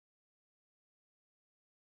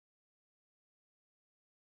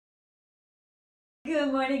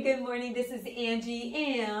Good morning, good morning. This is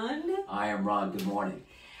Angie and I am Ron. Good morning.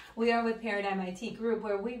 We are with Paradigm IT Group,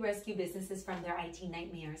 where we rescue businesses from their IT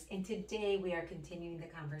nightmares. And today we are continuing the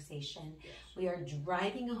conversation. Yes. We are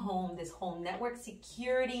driving home this whole network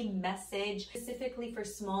security message, specifically for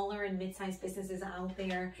smaller and mid-sized businesses out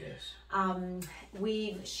there. Yes.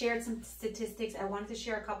 We've shared some statistics. I wanted to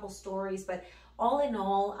share a couple stories, but all in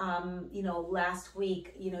all, last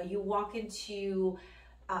week, you walk into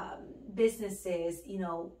businesses,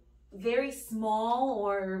 very small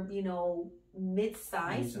or,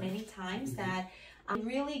 mid-sized many times that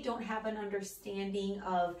really don't have an understanding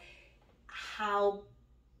of how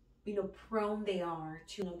prone they are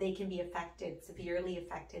to they can be severely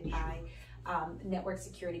affected by network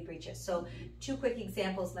security breaches. So two quick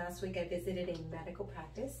examples. Last week I visited a medical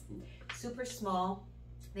practice, super small.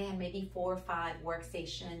 They had maybe 4 or 5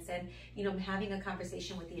 workstations, and having a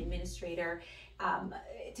conversation with the administrator.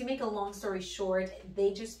 To make a long story short,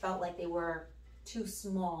 they just felt like they were too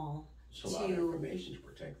small. So a lot of information to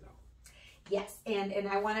protect, though. Yes, and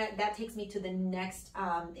that takes me to the next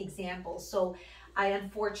example. So I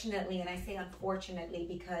unfortunately, and I say unfortunately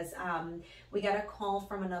because we got a call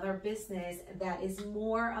from another business that is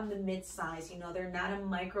more on the mid-size. They're not a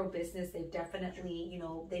micro business. They've definitely,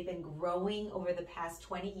 they've been growing over the past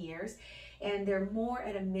 20 years, and they're more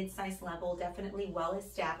at a mid-size level, definitely well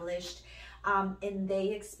established. And they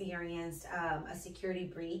experienced a security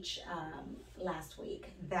breach last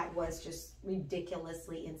week that was just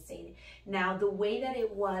ridiculously insane. Now, the way that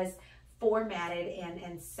it was formatted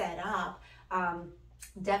and set up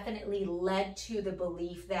definitely led to the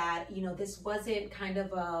belief that, this wasn't kind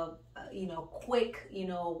of a quick,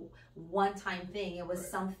 one-time thing. It was right.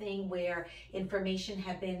 Something where information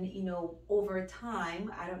had been, over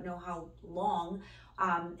time, I don't know how long,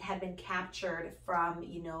 had been captured from,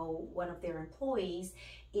 one of their employees,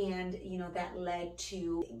 and, that led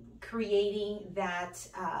to creating that,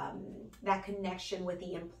 that connection with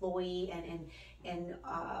the employee, and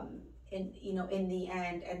in the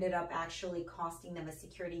end ended up actually costing them a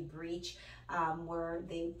security breach, where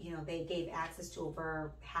they gave access to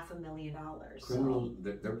over $500,000. Criminals,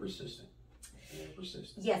 they're persistent. They're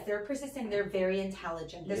persistent. Yes, they're persistent. They're very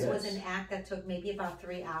intelligent. This was Yes. an act that took maybe about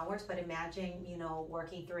 3 hours, but imagine,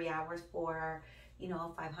 working 3 hours for,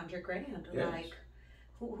 $500,000. Yes. Like,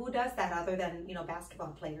 who does that other than,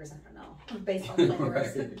 basketball players? I don't know, baseball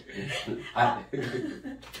players.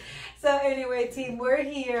 So anyway, team, we're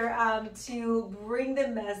here to bring the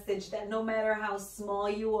message that no matter how small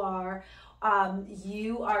you are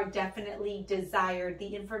definitely desired.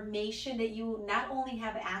 The information that you not only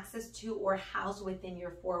have access to or house within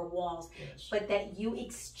your 4 walls, Yes. but that you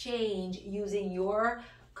exchange using your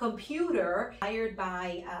computer, hired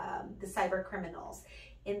by the cybercriminals.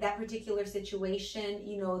 In that particular situation,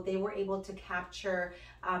 they were able to capture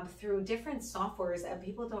through different softwares.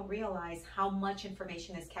 People don't realize how much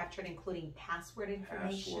information is captured, including password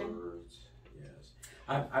information. Passwords, yes.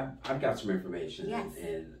 I've got some information. Yes.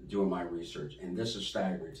 and doing my research, and this is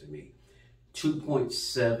staggering to me.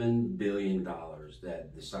 $2.7 billion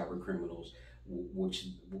that the cyber criminals,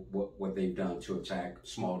 what they've done to attack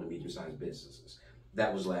small to medium-sized businesses.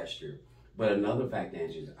 That was last year. But another fact,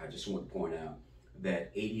 Angie, I just want to point out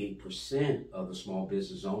that 88% of the small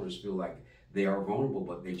business owners feel like they are vulnerable,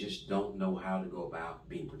 but they just don't know how to go about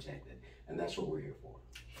being protected. And that's what we're here for.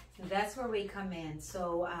 That's where we come in.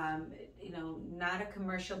 So, not a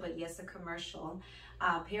commercial, but yes, a commercial.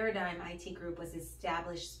 Paradigm IT Group was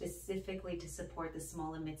established specifically to support the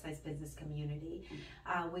small and mid-sized business community.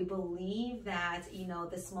 We believe that,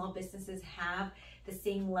 the small businesses have the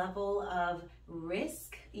same level of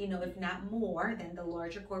risk, if not more than the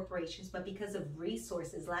larger corporations, but because of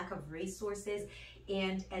lack of resources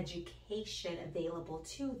and education available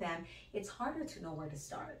to them, it's harder to know where to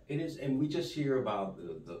start. It is, and we just hear about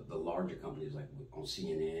the larger companies like on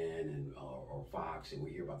CNN and or Fox, and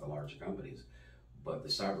we hear about the larger companies. But the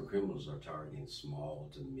cyber criminals are targeting small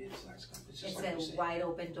to mid-sized companies. It's a wide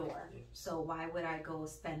open door. Yeah. So why would I go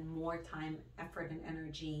spend more time, effort, and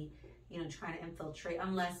energy, trying to infiltrate,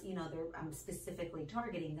 unless, I'm specifically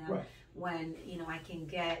targeting them, right. When, I can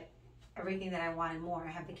get everything that I want and more.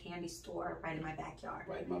 I have the candy store right in my backyard.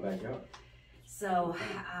 Right in my backyard. So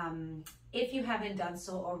if you haven't done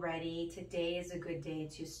so already, today is a good day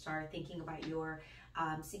to start thinking about your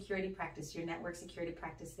security practice, your network security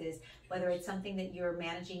practices, whether it's something that you're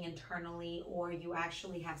managing internally or you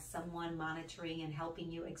actually have someone monitoring and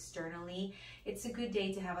helping you externally. It's a good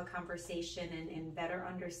day to have a conversation and better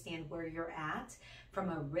understand where you're at from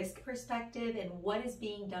a risk perspective and what is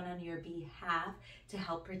being done on your behalf to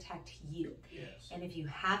help protect you. Yes. And if you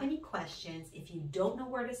have any questions, if you don't know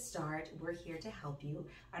where to start, we're here to help you.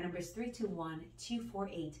 Our number is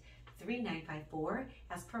 321-248-3954.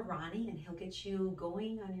 Ask for Ronnie and he'll get you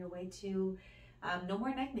going on your way to no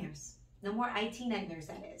more nightmares. No more IT nightmares,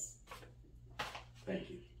 that is. Thank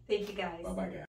you. Thank you, guys. Bye-bye, guys.